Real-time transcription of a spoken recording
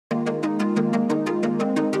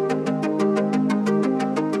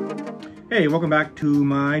Hey, welcome back to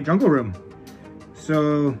my jungle room.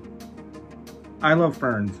 So, I love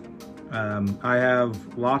ferns. I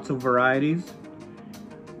have lots of varieties.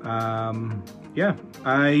 Yeah,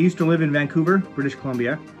 I used to live in Vancouver, British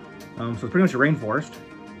Columbia. So it's pretty much a rainforest.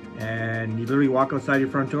 And you literally walk outside your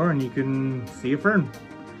front door and you can see a fern.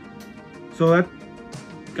 So that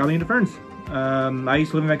got me into ferns. I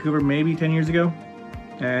used to live in Vancouver maybe 10 years ago.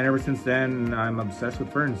 And ever since then, I'm obsessed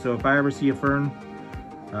with ferns. So if I ever see a fern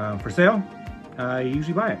for sale, I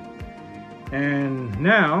usually buy it. And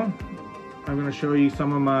now I'm going to show you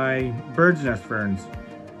some of my bird's nest ferns.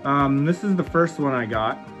 This is the first one I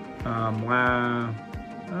got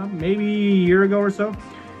maybe a year ago or so.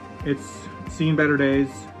 It's seen better days.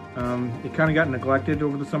 It kind of got neglected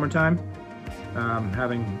over the summertime,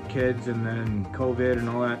 having kids and then COVID and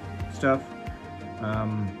all that stuff.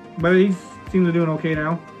 But these seem to be doing okay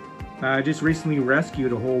now. I just recently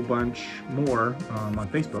rescued a whole bunch more on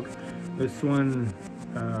Facebook. This one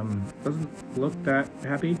doesn't look that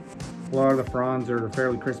happy. A lot of the fronds are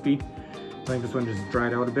fairly crispy. I think this one just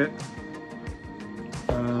dried out a bit.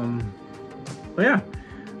 But yeah,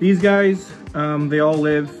 these guys, they all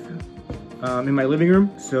live in my living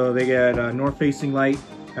room, so they get north-facing light.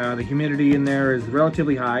 The humidity in there is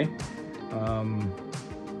relatively high.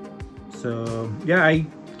 So yeah, I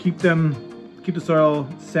keep the soil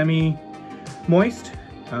semi-moist.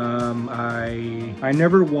 I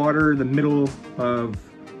never water the middle of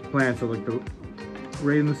the plant, so like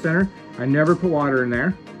right in the center. I never put water in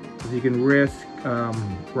there because you can risk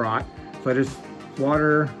rot. So I just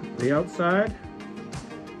water the outside,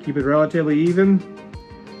 keep it relatively even.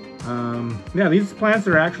 Yeah, these plants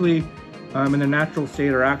are actually in their natural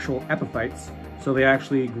state are actual epiphytes. So they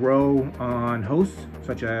actually grow on hosts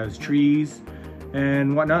such as trees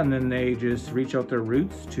and whatnot, and then they just reach out their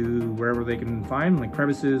roots to wherever they can find, like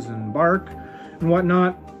crevices and bark and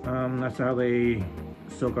whatnot. That's how they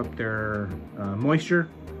soak up their moisture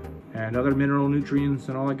and other mineral nutrients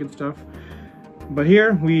and all that good stuff. But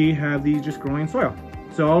here we have these just growing in soil.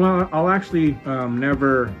 So I'll actually I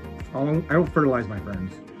don't fertilize my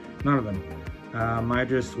ferns, none of them. I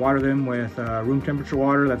just water them with room temperature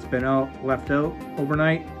water that's been left out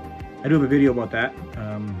overnight. I do have a video about that.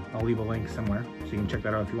 I'll leave a link somewhere so you can check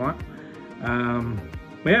that out if you want.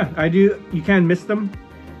 But yeah, you can mist them.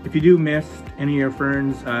 If you do mist any of your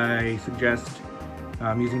ferns, I suggest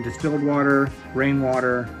using distilled water,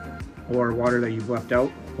 rainwater, or water that you've left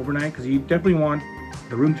out overnight, because you definitely want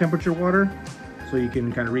the room temperature water so you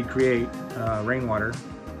can kind of recreate rainwater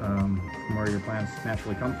from where your plants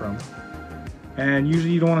naturally come from. And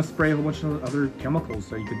usually you don't want to spray a whole bunch of other chemicals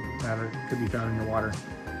that could be found in your water.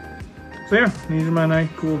 So yeah, these are my nice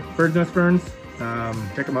cool bird's nest ferns.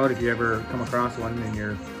 Check them out if you ever come across one in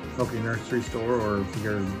your local nursery store or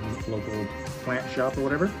your local plant shop or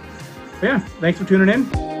whatever. But yeah, thanks for tuning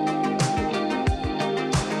in.